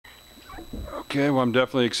Okay, well, I'm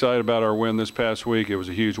definitely excited about our win this past week. It was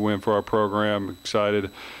a huge win for our program. Excited,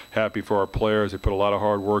 happy for our players. They put a lot of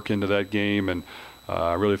hard work into that game, and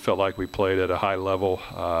I really felt like we played at a high level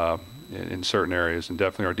in certain areas, and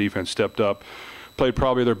definitely our defense stepped up. Played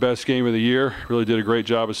probably their best game of the year. Really did a great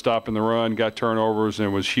job of stopping the run, got turnovers,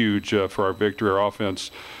 and was huge for our victory. Our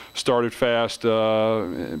offense started fast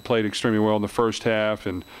and played extremely well in the first half,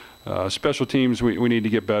 and special teams we need to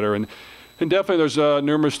get better. And definitely there's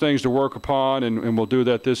numerous things to work upon, and we'll do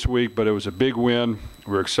that this week, but it was a big win.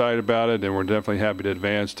 We're excited about it, and we're definitely happy to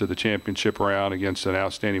advance to the championship round against an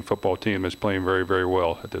outstanding football team that's playing very, very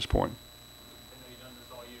well at this point. I know you've done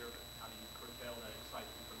this all year, but how do you curtail that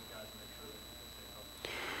excitement from the guys to make sure that they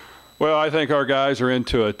stay focused? Well, I think our guys are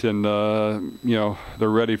into it, and you know, they're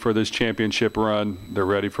ready for this championship run. They're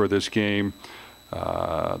ready for this game.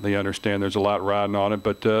 They understand there's a lot riding on it,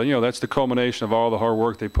 but you know, that's the culmination of all the hard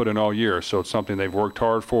work they put in all year. So it's something they've worked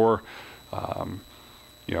hard for.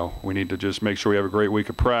 You know, we need to just make sure we have a great week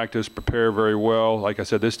of practice, prepare very well. Like I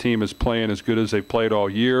said, this team is playing as good as they've played all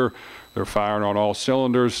year. They're firing on all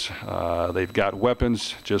cylinders. They've got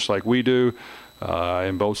weapons just like we do,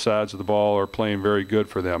 and both sides of the ball are playing very good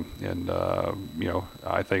for them. And you know,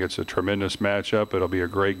 I think it's a tremendous matchup. It'll be a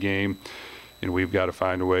great game, and we've got to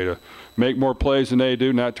find a way to make more plays than they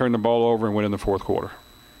do, not turn the ball over, and win in the fourth quarter.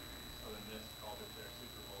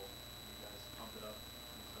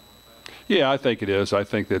 Yeah, I think it is. I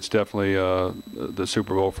think that's definitely the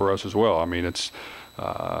Super Bowl for us as well. I mean, it's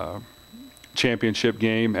championship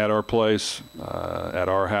game at our place, at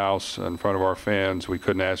our house, in front of our fans. We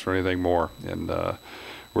couldn't ask for anything more. And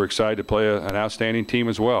we're excited to play an outstanding team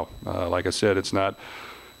as well. Like I said, it's not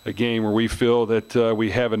a game where we feel that we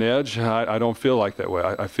have an edge. I don't feel like that way.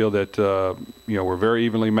 I feel that you know, we're very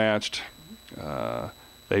evenly matched.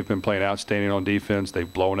 They've been playing outstanding on defense.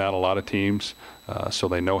 They've blown out a lot of teams, so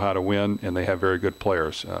they know how to win, and they have very good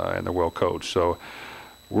players, and they're well coached. So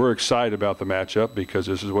we're excited about the matchup because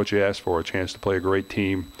this is what you asked for, a chance to play a great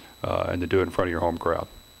team and to do it in front of your home crowd.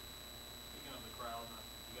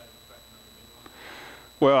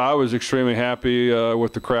 Well, I was extremely happy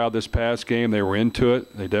with the crowd this past game. They were into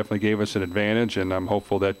it. They definitely gave us an advantage, and I'm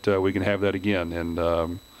hopeful that we can have that again.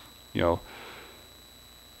 And, you know,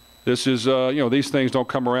 this is, you know, these things don't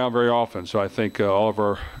come around very often, so I think all of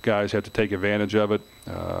our guys have to take advantage of it.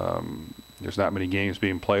 There's not many games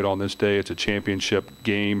being played on this day. It's a championship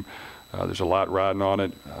game. There's a lot riding on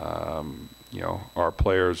it. You know, our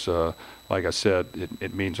players, like I said,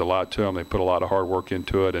 it means a lot to them. They put a lot of hard work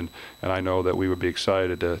into it, and I know that we would be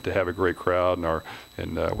excited to have a great crowd,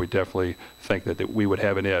 and we definitely think that we would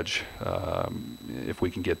have an edge if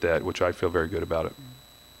we can get that, which I feel very good about it.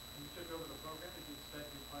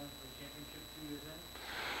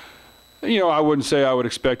 You know, I wouldn't say I would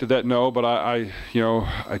expected that, no, but you know,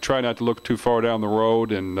 I try not to look too far down the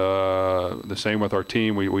road, and the same with our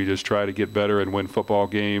team. We just try to get better and win football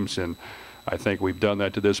games, and I think we've done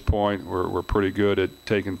that to this point. We're pretty good at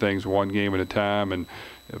taking things one game at a time,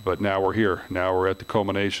 but now we're here. Now we're at the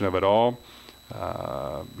culmination of it all.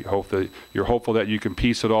 You're hopeful that you can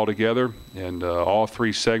piece it all together, and all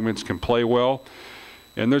three segments can play well.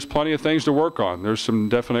 And there's plenty of things to work on. There's some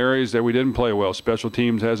definite areas that we didn't play well. Special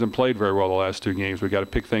teams hasn't played very well the last two games. We've got to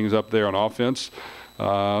pick things up there on offense. You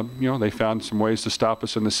know, they found some ways to stop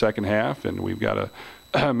us in the second half, and we've got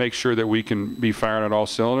to make sure that we can be firing at all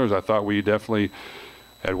cylinders. I thought we definitely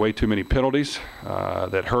had way too many penalties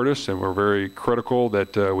that hurt us, and we're very critical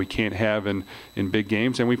that we can't have in big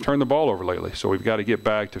games. And we've turned the ball over lately, so we've got to get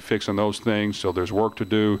back to fixing those things. So there's work to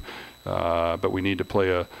do, but we need to play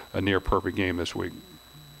a near-perfect game this week.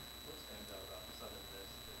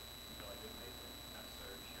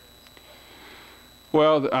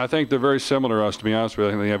 Well, I think they're very similar to us, to be honest with you.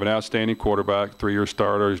 I think they have an outstanding quarterback, three-year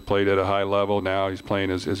starter. He's played at a high level. Now he's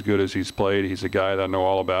playing as good as he's played. He's a guy that I know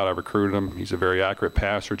all about. I recruited him. He's a very accurate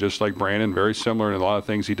passer, just like Brandon, very similar in a lot of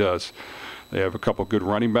things he does. They have a couple good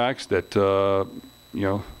running backs that, you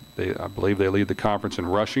know, I believe they lead the conference in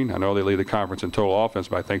rushing. I know they lead the conference in total offense,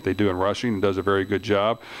 but I think they do in rushing and does a very good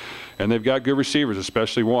job. And they've got good receivers,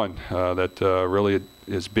 especially one that really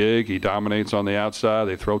is big. He dominates on the outside.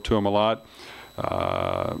 They throw to him a lot.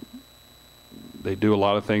 They do a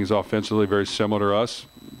lot of things offensively very similar to us,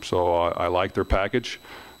 so I like their package,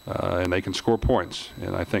 and they can score points.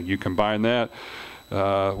 And I think you combine that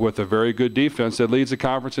with a very good defense that leads the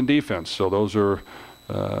conference in defense. So those are,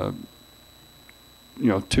 you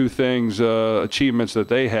know, two things, achievements that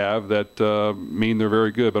they have that mean they're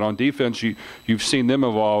very good. But on defense, you've seen them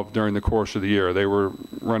evolve during the course of the year. They were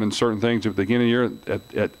running certain things at the beginning of the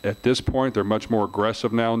year. At this point, they're much more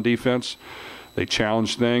aggressive now in defense. They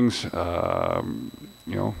challenge things, you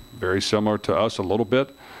know, very similar to us a little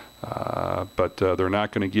bit. But they're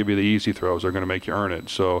not going to give you the easy throws. They're going to make you earn it.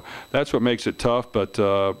 So that's what makes it tough. But,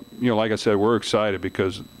 like I said, we're excited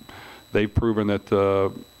because they've proven that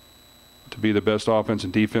to be the best offense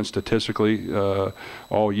and defense statistically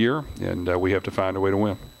all year, and we have to find a way to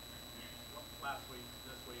win. Last week,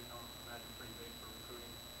 this week, I imagine pretty big for recruiting.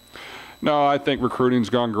 No, I think recruiting's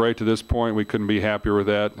gone great to this point. We couldn't be happier with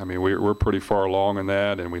that. I mean, we're pretty far along in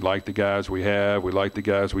that, and we like the guys we have. We like the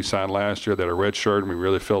guys we signed last year that are redshirt, and we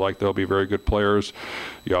really feel like they'll be very good players.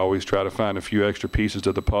 You always try to find a few extra pieces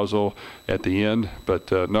to the puzzle at the end. But,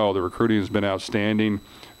 no, the recruiting has been outstanding.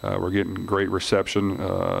 We're getting great reception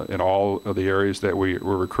in all of the areas that we're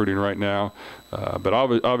recruiting right now. But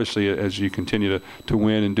obviously, as you continue to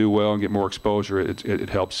win and do well and get more exposure, it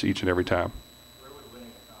helps each and every time. Where would winning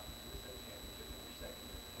a conference USA championship in your second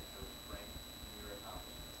year rank in your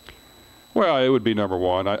accomplishments? Well, it would be number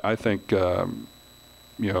one. I think, I'm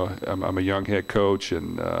a young head coach,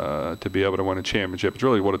 and to be able to win a championship, it's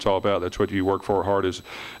really what it's all about. That's what you work for hard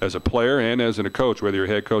as a player and as a coach, whether you're a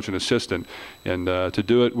head coach and assistant. And to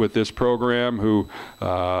do it with this program, who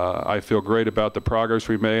I feel great about the progress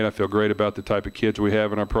we've made. I feel great about the type of kids we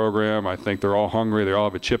have in our program. I think they're all hungry. They all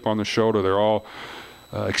have a chip on their shoulder. They're all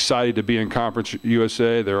excited to be in Conference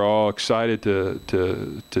USA. They're all excited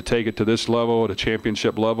to take it to this level, at a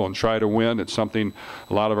championship level, and try to win. It's something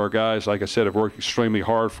a lot of our guys, like I said, have worked extremely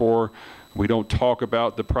hard for. We don't talk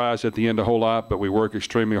about the prize at the end a whole lot, but we work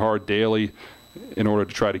extremely hard daily in order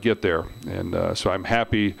to try to get there. And so I'm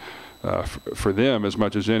happy for them as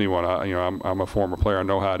much as anyone. I'm a former player. I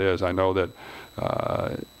know how it is. I know that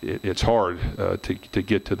it's hard to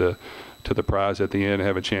get to the prize at the end and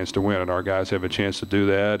have a chance to win, and our guys have a chance to do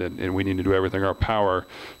that, and we need to do everything in our power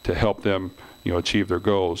to help them achieve their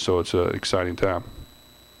goals. So it's an exciting time.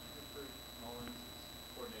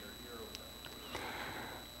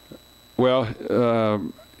 Well,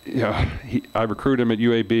 I recruited him at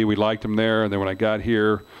UAB. We liked him there, and then when I got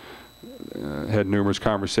here, had numerous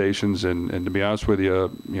conversations, and to be honest with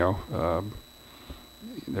you,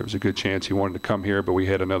 there was a good chance he wanted to come here, but we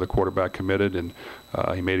had another quarterback committed, and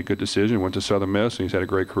he made a good decision, went to Southern Miss, and he's had a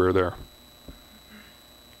great career there.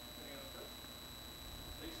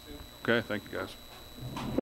 Okay, thank you, guys.